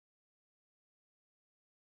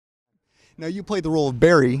Now you played the role of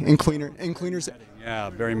Barry in Cleaners. Yeah,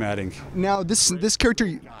 Barry Madding. Now this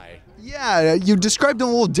character, yeah, you described him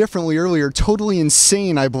a little differently earlier. Totally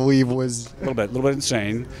insane, I believe, was A little bit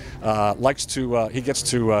insane. He gets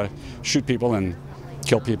to shoot people and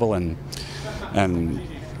kill people, and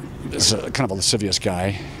is kind of a lascivious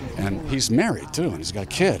guy. And he's married too, and he's got a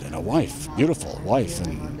kid and a wife, beautiful wife,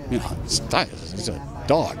 and he's a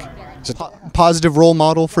dog. positive role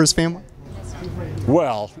model for his family.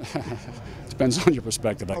 Well, depends on your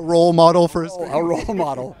perspective. A role model for his family. A role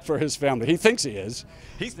model for his family. He thinks he is.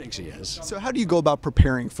 He thinks he is. So how do you go about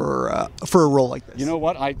preparing for a role like this? You know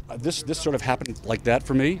what? This sort of happened like that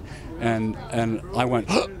for me, and I went,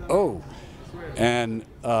 oh. And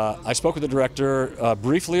I spoke with the director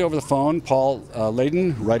briefly over the phone, Paul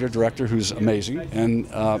Leyden, writer-director, who's amazing. And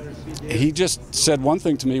he just said one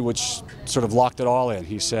thing to me which sort of locked it all in.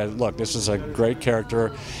 He said, look, this is a great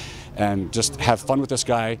character, and just have fun with this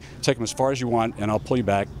guy. Take him as far as you want, and I'll pull you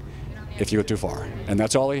back if you go too far. And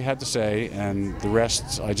that's all he had to say, and the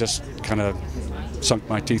rest, I just kind of sunk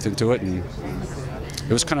my teeth into it, and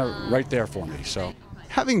it was kind of right there for me. So.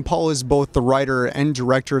 Having Paul as both the writer and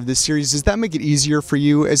director of this series, does that make it easier for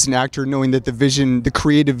you as an actor, knowing that the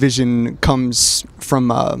creative vision comes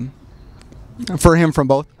from, for him from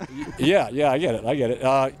both? Yeah, I get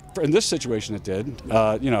it. In this situation it did,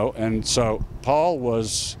 and so Paul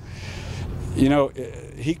was,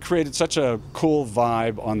 he created such a cool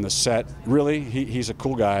vibe on the set. Really, he's a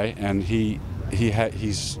cool guy, and he's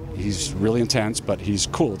really intense, but he's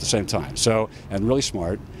cool at the same time. So, and really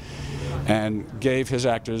smart. And gave his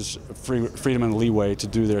actors freedom and leeway to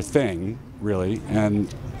do their thing, really.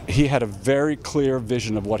 And he had a very clear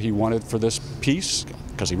vision of what he wanted for this piece,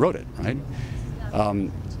 because he wrote it, right?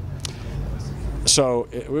 So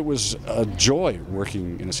it was a joy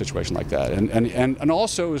working in a situation like that. And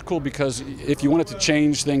also it was cool because if you wanted to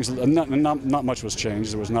change things, not much was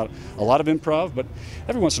changed. There was not a lot of improv, but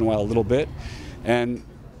every once in a while a little bit. And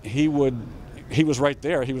he was right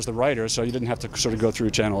there. He was the writer, so you didn't have to sort of go through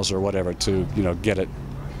channels or whatever to, get it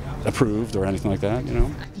approved or anything like that,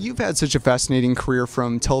 You've had such a fascinating career,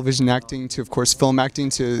 from television acting to, of course, film acting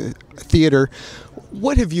to theater.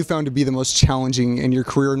 What have you found to be the most challenging in your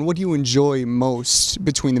career, and what do you enjoy most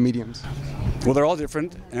between the mediums? Well, they're all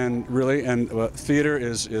different, and theater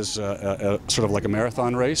is sort of like a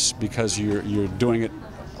marathon race, because you're doing it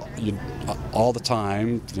all the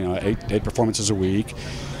time, 8 performances a week.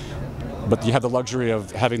 But you have the luxury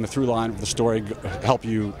of having the through line of the story help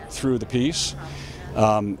you through the piece.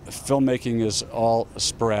 Filmmaking is all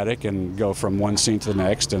sporadic and go from one scene to the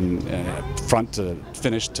next, and front to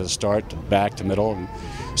finish, to start, to back, to middle. And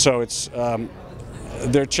so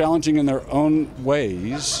they're challenging in their own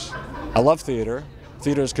ways. I love theater.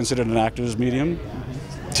 Theater is considered an actor's medium.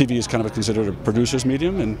 TV is kind of considered a producer's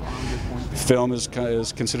medium, and film is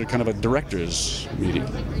considered kind of a director's medium.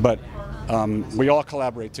 But we all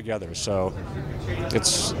collaborate together, so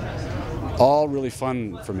it's all really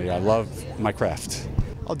fun for me. I love my craft.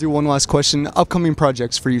 I'll do one last question. Upcoming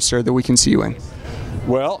projects for you, sir, that we can see you in?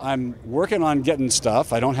 Well, I'm working on getting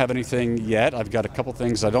stuff. I don't have anything yet. I've got a couple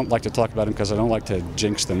things. I don't like to talk about them because I don't like to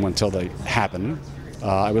jinx them until they happen.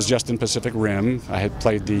 I was just in Pacific Rim. I had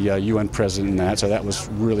played the UN president in that, so that was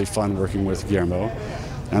really fun working with Guillermo.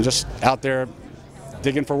 And I'm just out there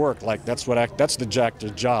digging for work. Like that's the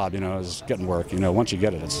job, is getting work. Once you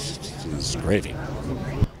get it, it's gravy.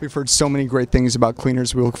 We've heard so many great things about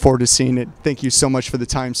Cleaners. We look forward to seeing it. Thank you so much for the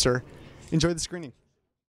time, sir. Enjoy the screening.